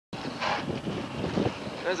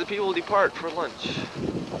as the people depart for lunch.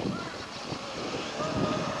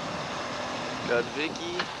 Got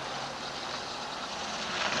Vicky.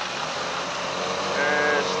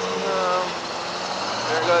 There's Tim.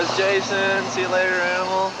 There goes Jason. See you later,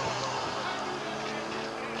 animal.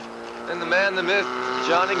 And the man, the myth,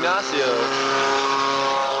 John Ignacio.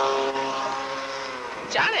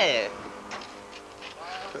 Johnny!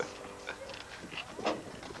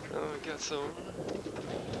 Oh, we got some.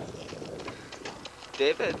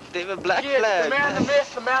 David Black Flag. The man, the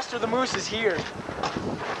myth, the master, the moose is here.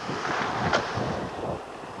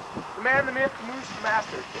 The man, the myth, the moose, the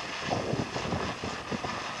master.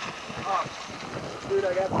 Oh, dude,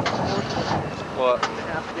 I got the What? I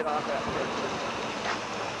have to get off that perch.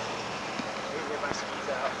 Let me get my skis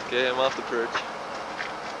out. Okay, I'm off the perch.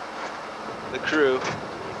 The crew.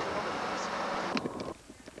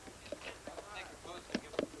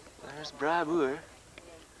 There's Brabur.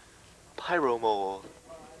 Pyro Mole.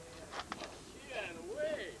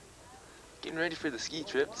 Getting ready for the ski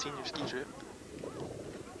trip, senior ski trip.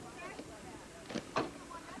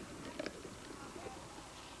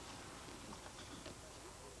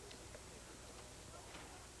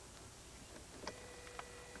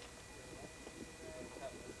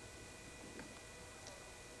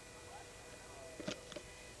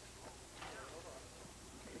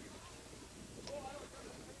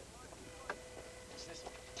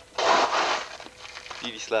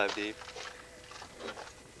 DD Slab, Dave.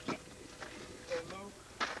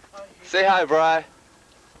 Say hi, Bri. Oh,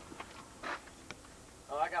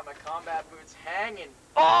 I got my combat boots hanging.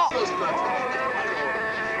 Oh!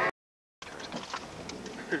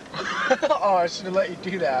 Oh, I should have let you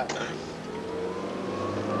do that.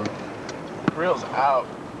 Grill's out.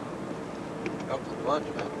 Up for lunch,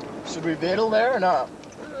 man. Should we viddle there or not?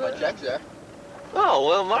 My check's there. Oh,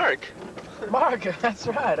 well, Mark. Mark, that's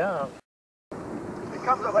right, huh? It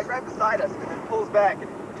comes up like right beside us and then pulls back and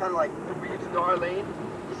kind of like reaches Darlene.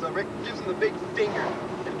 So Rick gives him the big finger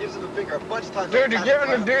and gives him the finger a bunch of times. Dude, you're giving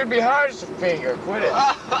the dude behind us a finger. Quit it.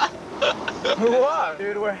 What?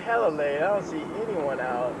 Dude, we're hella late. I don't see anyone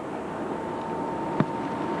out.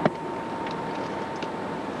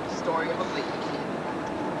 Story of a leak.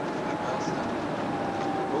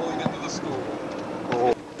 Rolling into the school.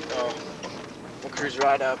 Oh. We'll cruise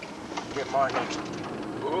right up. Get Mark next.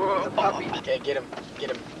 Ooh, the puppy. Okay, get him. Get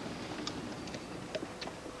him.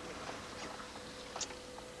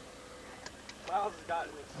 Miles has got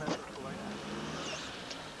an expensive toy.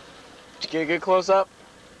 Did you get a good close up?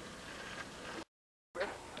 Where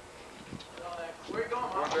are you going,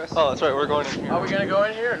 Mom? Oh, that's right, we're going in here. Are we gonna go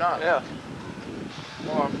in here or not? Yeah. Come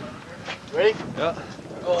on. Ready? Yeah.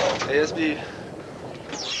 Oh. ASB. He's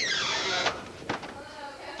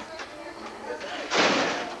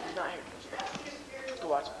not here. Let's go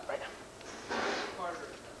watch him right now.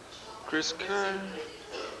 Chris Kern.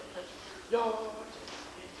 Yo.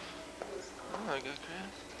 Oh, I got Chris.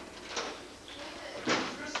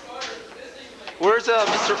 Where's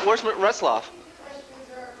Retzloff?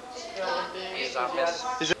 His office.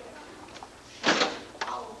 Is it?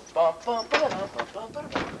 Bum, bum, bum, bum, bum, bum, bum.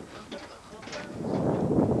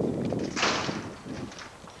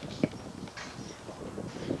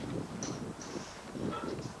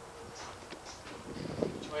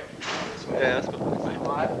 Yeah, that's good.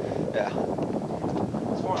 Live? Yeah.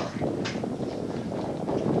 It's warm.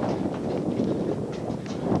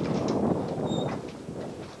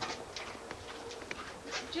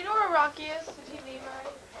 Do you know where Rocky is? Did he leave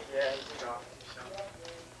already? Yeah, he's gone.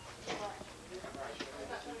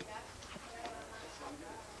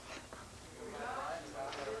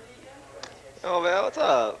 Oh man, what's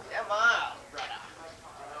up? Yeah, Miles, brother.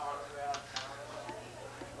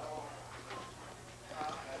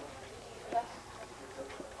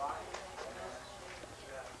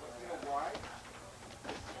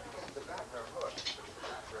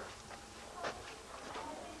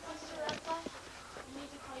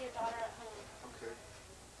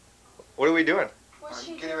 What are we doing? What's I'm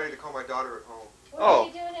she getting doing? ready to call my daughter at home. Oh.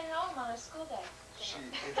 What's she doing at home on a school day? She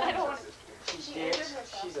I don't want injured to. She She injured is.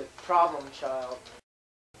 herself. She's a problem child.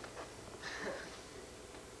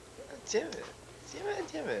 Jimmy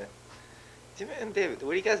and David,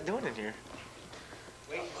 what are you guys doing in here?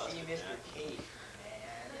 Wait to see Mr. Kate,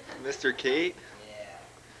 man. Mr. Kate? Yeah.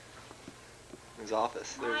 His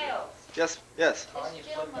office. There we go. Miles, Yes, yes. this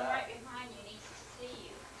gentleman right behind you needs to see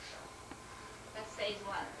you. That's stage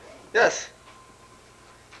one. Yes.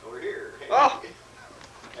 Over here. Hey. Oh. How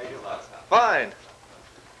you doing, lads? Fine.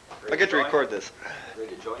 Ready I get to join? record this.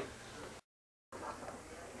 Ready to join?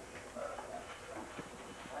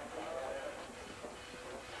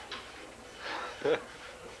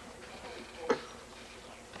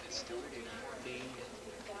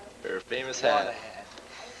 Her famous What a hat. hat.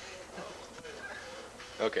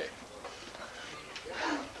 Okay.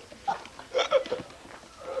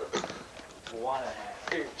 What a hat.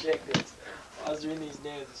 Here, check this. I was reading these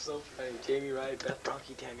names, it's so funny. Jamie Wright, Beth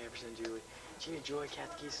Donkey, Tammy Epperson, Julie, Gina Joy,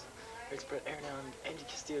 Kathy Geese, Rich Brett, Aaron Allen, Andy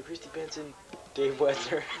Castillo, Christy Benson, Dave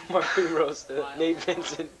Wester, Mark Rosta, Nate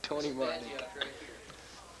Vincent, Tony Martin.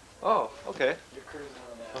 Oh, okay. You're cruising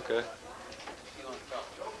on that. Okay.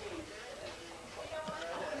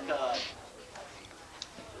 God.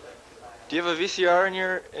 Do you have a VCR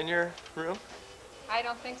in your room? I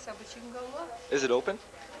don't think so, but you can go look. Is it open?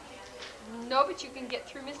 No, but you can get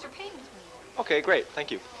through Mr. Payton's room. Okay, great.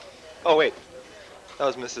 Thank you. Oh wait, that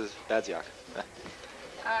was Mrs. Badziak.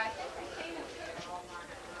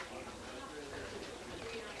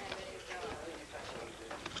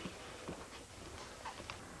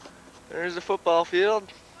 There's a football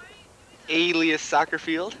field, alias soccer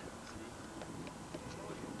field.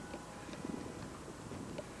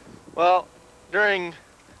 Well, during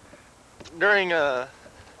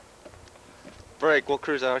break, we'll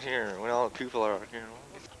cruise out here when all the people are out here.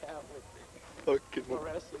 Okay.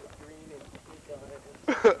 Fluorescent green and pink on it,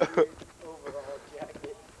 and some weird overall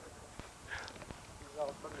jacket. He's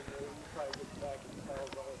all from the Navy, he probably gets back and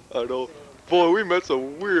tells all I know. Boy, we met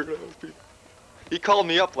some weird ass people. He called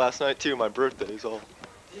me up last night too, my birthday, so.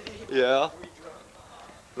 Yeah.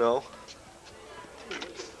 No.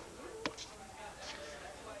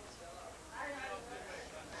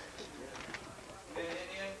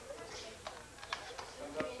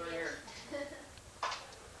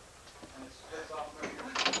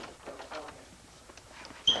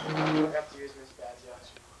 I have to use Miss Badziak.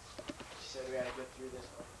 She said we had to get through this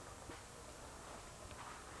one.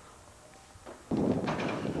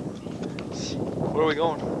 Where are we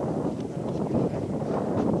going?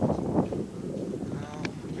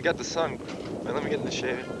 We got the sun. Wait, let me get in the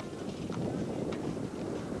shade.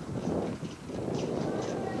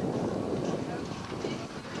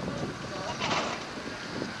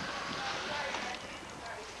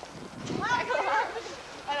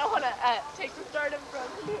 I don't want to take the stardom from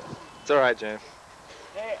you. It's all right, Jane.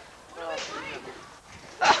 Hey,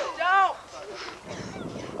 Don't!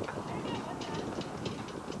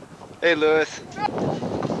 Hey, Lewis. What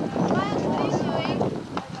are you doing?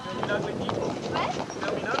 What?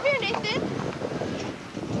 Come here, Nathan.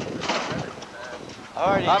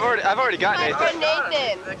 I've already got Hi, Nathan.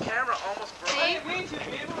 Nathan. The camera almost broke. See?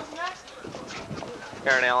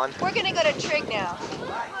 Aaron Allen. We're gonna go to Trig now.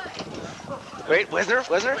 Wait, Wesner?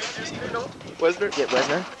 Wesner? Get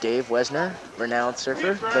Wesner, Dave Wesner, renowned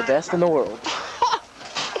surfer, the best in the world.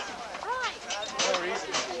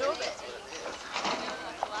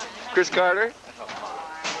 Chris Carter.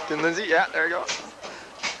 Tim Lindsay. Yeah, there you go.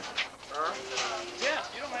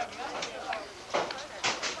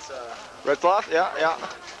 Red Cloth. Yeah, yeah.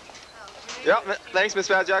 Yeah, thanks, Miss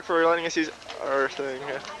Badziak, for letting us use our thing.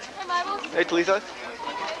 Yeah. Hey, Talisa.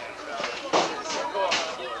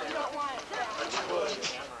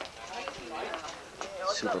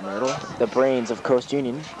 Super Myrtle, the brains of Coast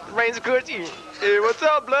Union. Rain's good. Hey, what's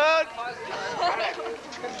up, blood?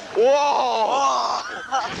 Whoa!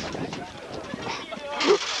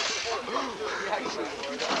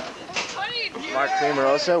 Mark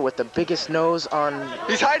Creamerosa with the biggest nose on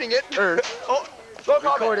He's hiding it. Earth. Oh, no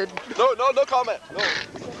comment. Recorded. No comment. No.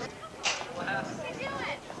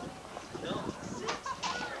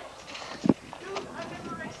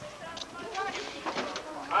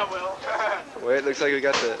 I will. Wait, looks like we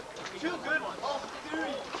got the. Two good ones. Oh.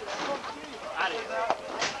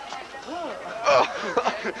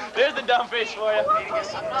 There's the dumb face for you.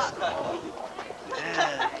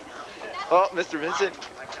 Oh, Mr. Vincent.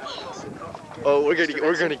 Oh, we're gonna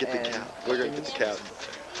get the cap. We're gonna get the cap.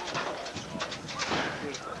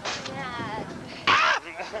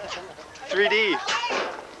 3D. No,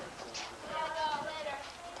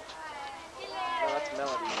 that's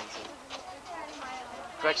Melody Vincent.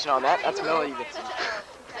 Correction on that, that's Melody Vincent.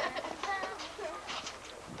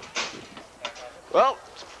 Well,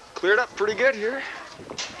 cleared up pretty good here.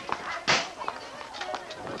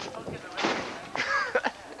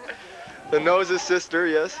 The nose's sister,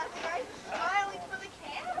 yes.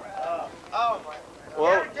 Oh my.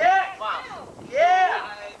 Well, Yeah. Yeah.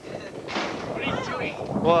 What are you doing?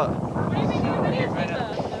 what?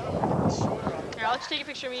 Here, I'll just take a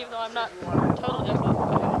picture of me even though I'm not totally definite.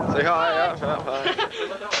 Say hi, yeah, hi.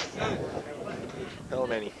 Hello,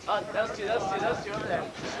 Manny. Oh, those two over there.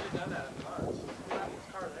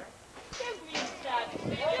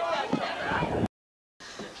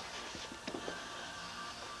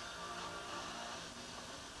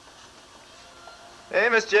 Hey,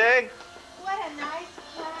 Miss J. What a nice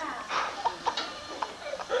cloud.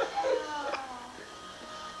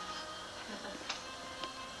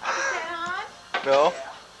 No? Oh,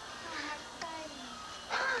 how exciting.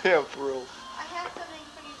 Yeah, for real. I have something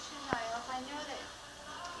for you too, Niles. I know that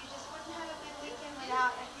you just wouldn't have a good weekend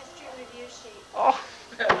without a history review sheet. Oh.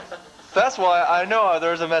 That's why I know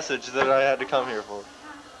there's a message that I had to come here for.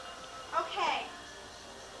 Okay.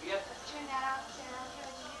 Let's turn that off, Sarah. Okay,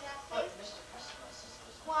 would you do that, please?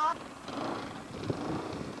 Well,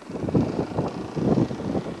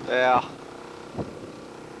 Yeah.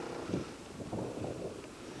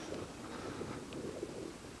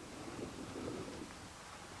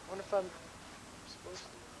 I wonder if I'm supposed to.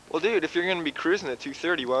 Well, dude, if you're gonna be cruising at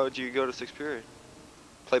 2:30, why would you go to 6th period?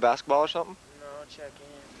 Play basketball or something? No, check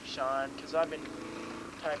in for Sean, because I've been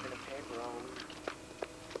typing a paper all week.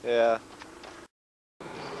 Yeah.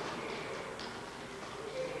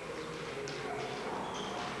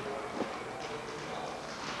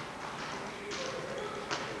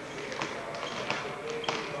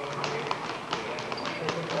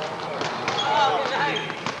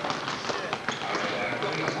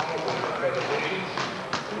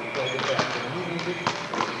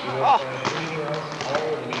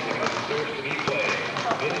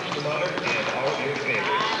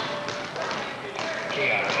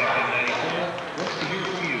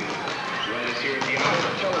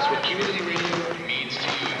 Tell us what community radio means to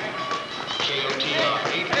you.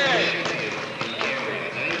 KOTR 8 in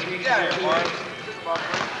Cambria,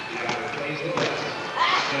 93.4.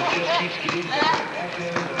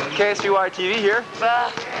 KSBY TV here.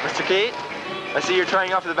 Mr. Kate, I see you're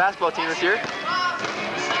trying out for the basketball team this year.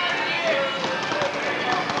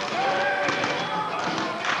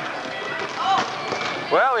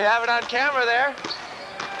 Well, we have it on camera there.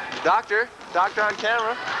 Doctor on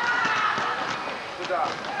camera.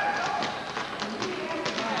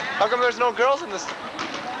 How come there's no girls in this?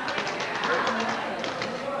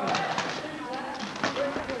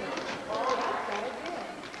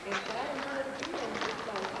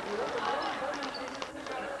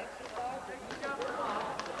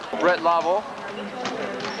 Brett Lavel.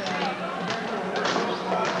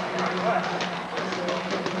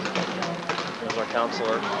 There's our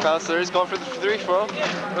counselor. Counselor, he's going for the free throw.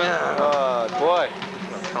 Oh, boy.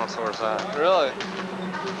 What counselor is that? Really?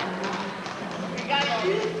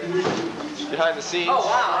 Behind the scenes. Oh,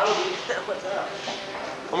 wow. What's up?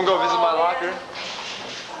 I'm gonna go visit my locker.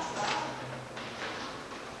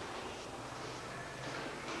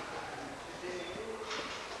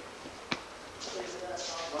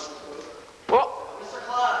 Whoa!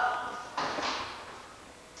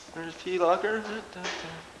 There's P locker.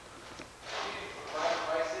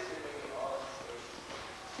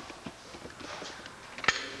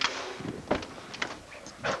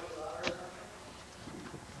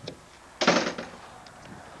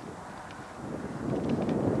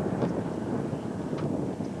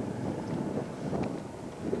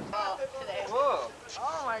 Whoa!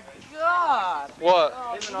 Oh my God! What?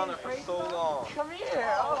 They've been on there for so long. Come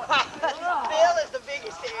here! Oh, Bill is the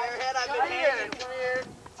biggest airhead I've been meeting. come here!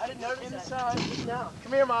 I didn't notice inside just now.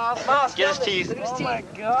 Come here, Miles. Miles, Get his teeth. Look at his teeth. Oh my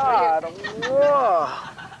God! Whoa!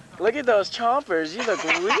 Look at those chompers. You look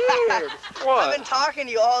weird. I've been talking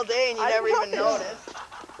to you all day and you never even noticed.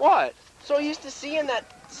 What? So used to seeing that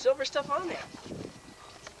silver stuff on there.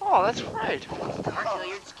 Oh, that's right. Until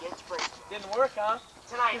your skin's break. Didn't work, huh?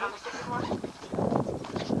 Tonight on the second one.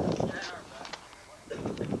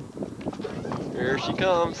 Here she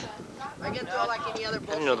comes. I can throw like any other I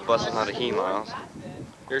bullshit. didn't know the bus was not a he, Miles.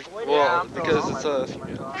 Here, Yeah, well, I'm throwing because all it's my a. bullshit,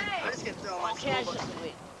 my dog. I'm just gonna throw my school.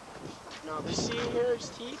 No, you see here his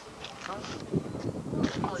teeth? Huh?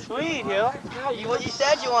 Sweet, Hill. Well, you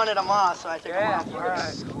said you wanted them off, so I took them Yeah, off.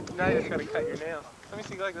 alright. Now you just gotta cut your nails. Let me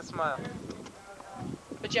see, like the smile.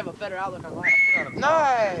 But you have a better outlook on life.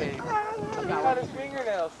 Nice! Look at his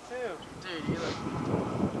fingernails, too. Dude, you look...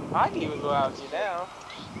 I can even go out with you now.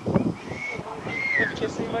 You ever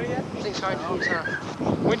kissed anybody yet? Things hard to use, huh?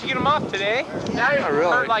 When'd you get them off today? Not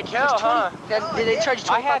really. Hurt like hell, huh? Did they charge you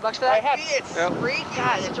 $25 for that? I had, It's Yep. freaky.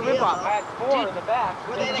 God, such a rip-off. I had 4 in the back.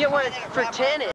 You get one for 10.